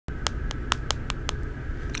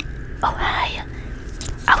Oh, hi.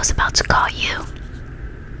 I was about to call you.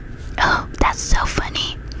 Oh, that's so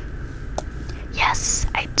funny. Yes,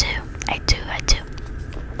 I do.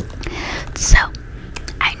 So,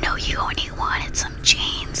 I know you only wanted some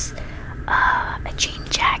jeans, a jean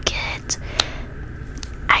jacket.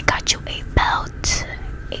 I got you a belt,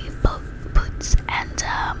 boots, and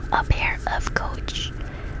a pair of Coach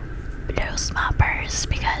little small purse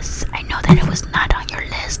because I know that it was not on your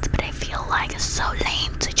list, but I feel like it's so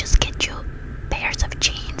lame to just get you pairs of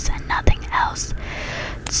jeans and nothing else.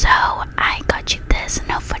 So I got you this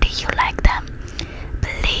and hopefully you like them.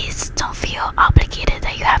 Please don't feel obligated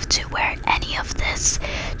that you have to wear any of this.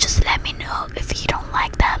 Just let me know if you don't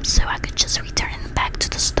like them so I could just return them back to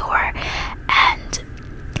the store. And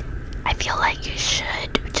I feel like you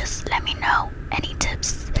should just let me know any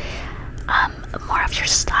tips, more of your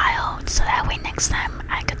style, so that way next time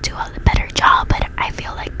I could do a better job. But I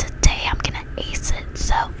feel like today I'm gonna ace it,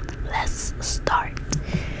 so let's start.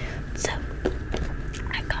 So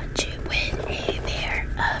I got you with a pair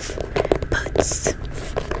of boots.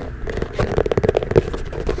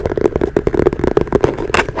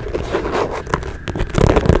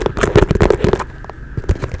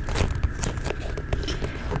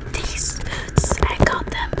 These boots, I got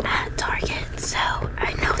them at Target, so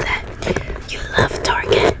I know that you love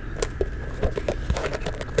Target.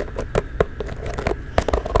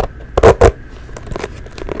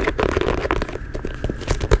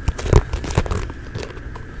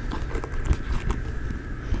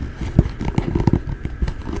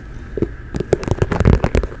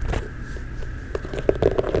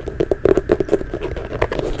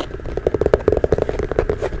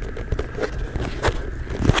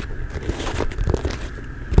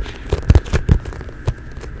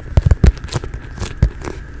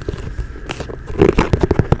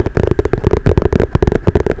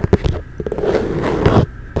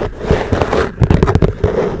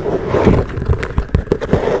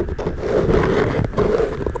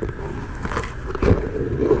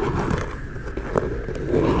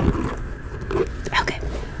 Okay,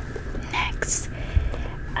 next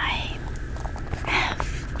I have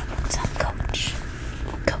some Coach.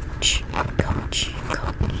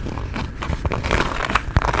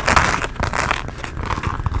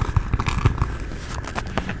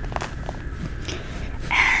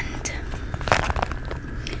 And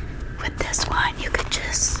with this one, you could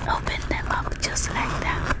just open them up just like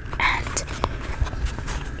that. And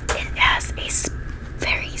it has a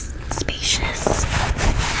very spacious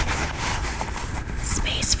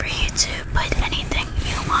space for you to put anything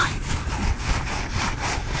you want.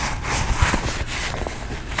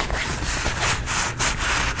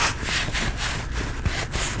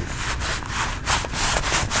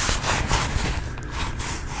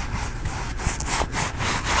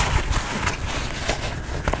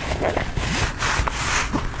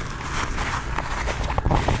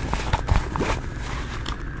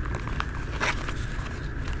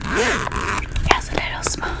 It has a little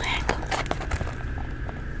small handle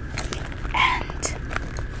and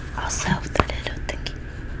also the little thingy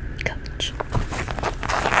Coach.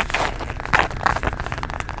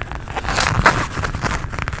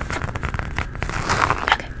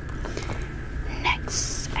 Okay,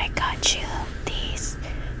 next I got you these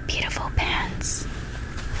beautiful pants.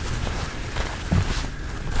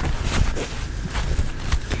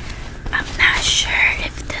 I'm not sure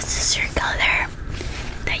if this is your color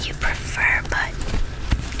that you prefer, but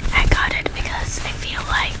I got it because I feel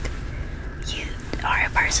like you are a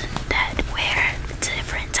person that wear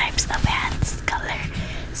different types of pants color,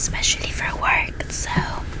 especially for work. So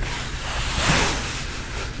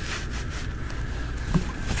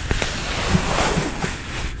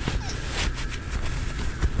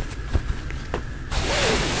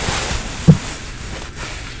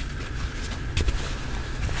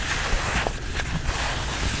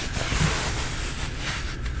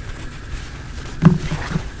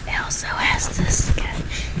it also has this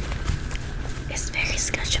sketch. It's very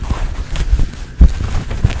sketchable.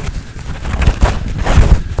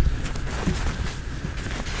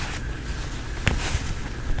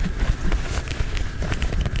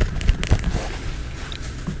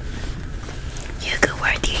 You could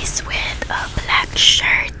wear these with a black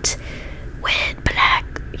shirt with black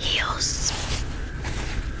heels.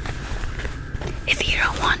 If you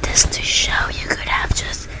don't want this to show, you could have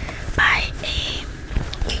just buy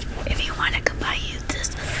if you want, I could buy you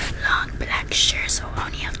this long black shirt so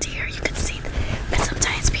only up to here you could see but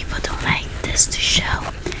sometimes people don't like this to show,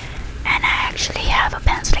 and I actually have a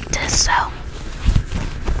pants like this, so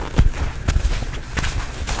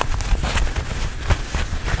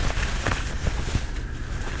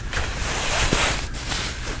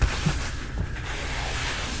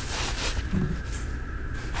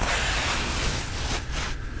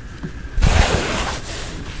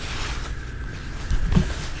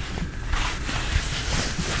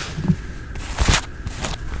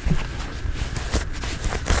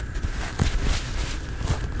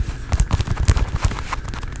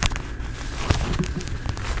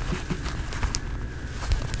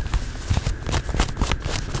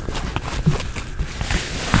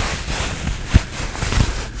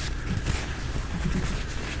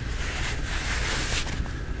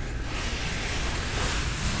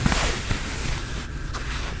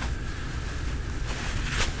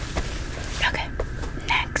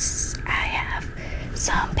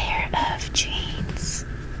some pair of jeans.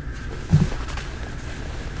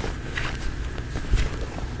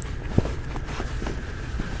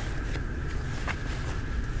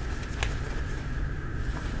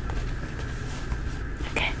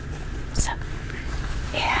 Okay, so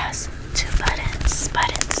it has two buttons,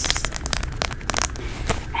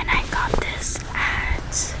 and I got this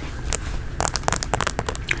at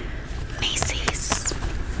Macy's.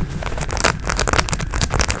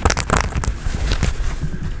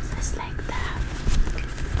 Just like that.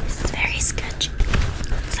 It's very sketchy,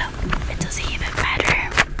 so it doesn't even matter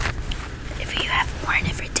if you have worn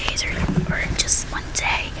it for days or just one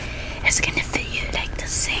day. It's gonna fit you like the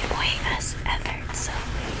same way as ever. So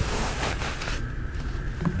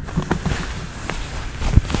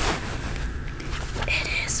it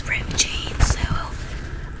is ripped jeans, so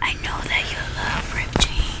I know that you love ripped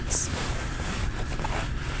jeans.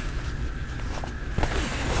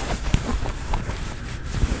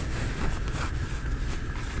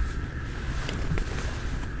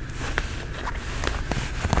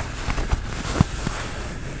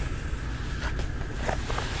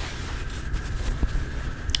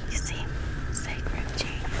 You see, it's like ripped jeans.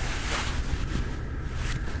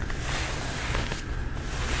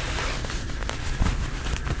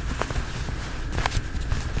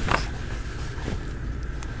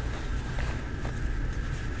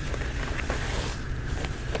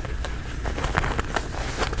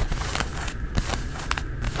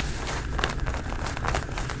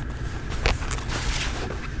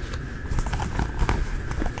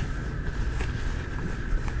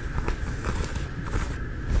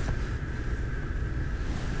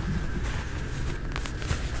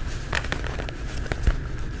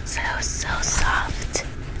 So soft.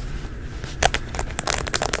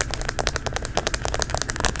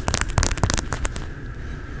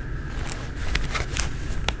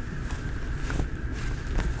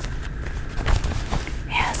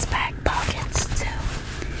 It has back pockets too.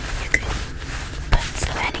 You could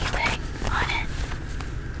put anything on it.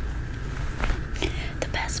 The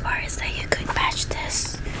best part is that you could match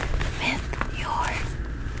this with your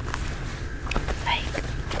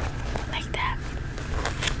like that.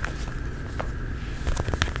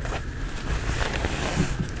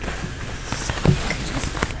 So you could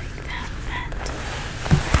just go like that.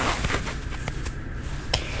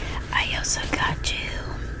 And I also got you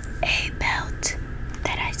a belt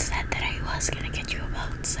that I said that I was gonna get you a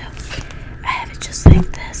belt. So I have it just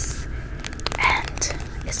like this, and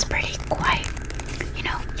it's pretty quiet. You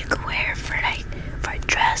know, you could wear for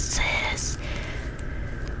dresses,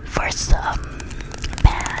 for some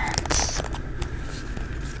pants.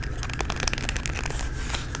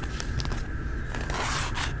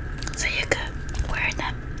 So you could wear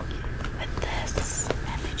them with this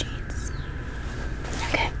and the jeans.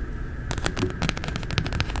 Okay.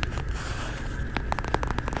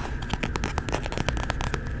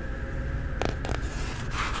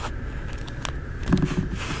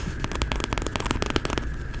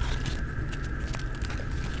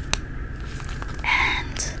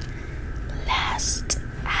 And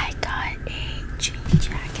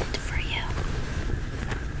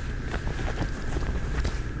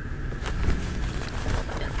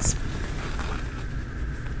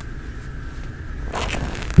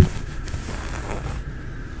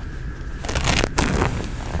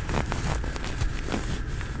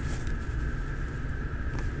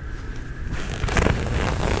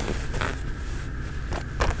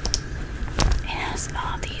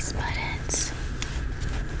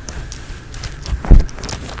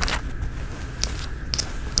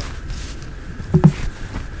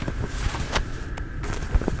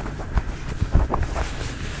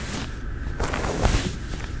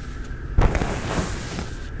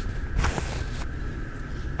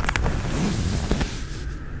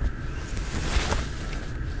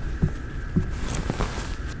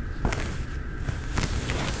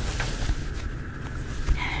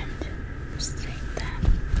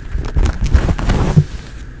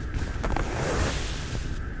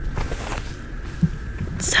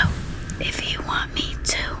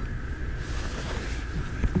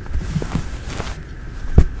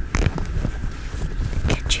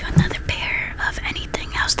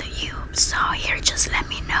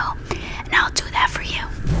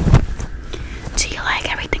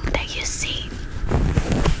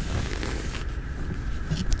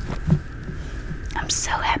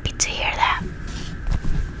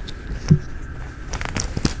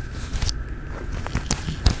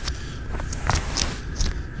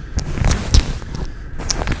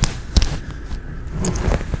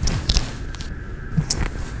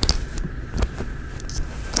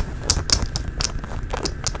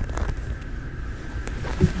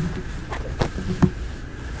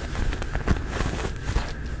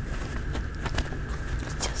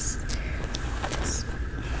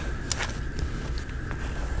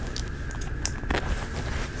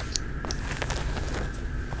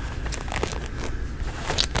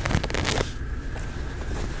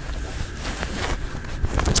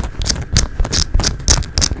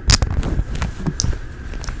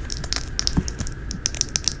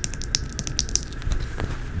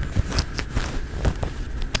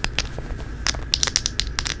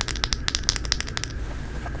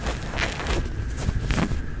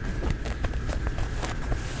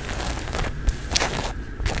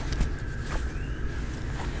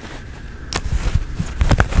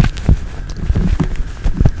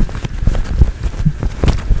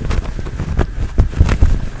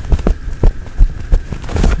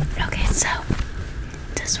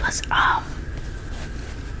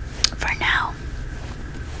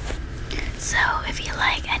So if you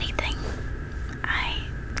like anything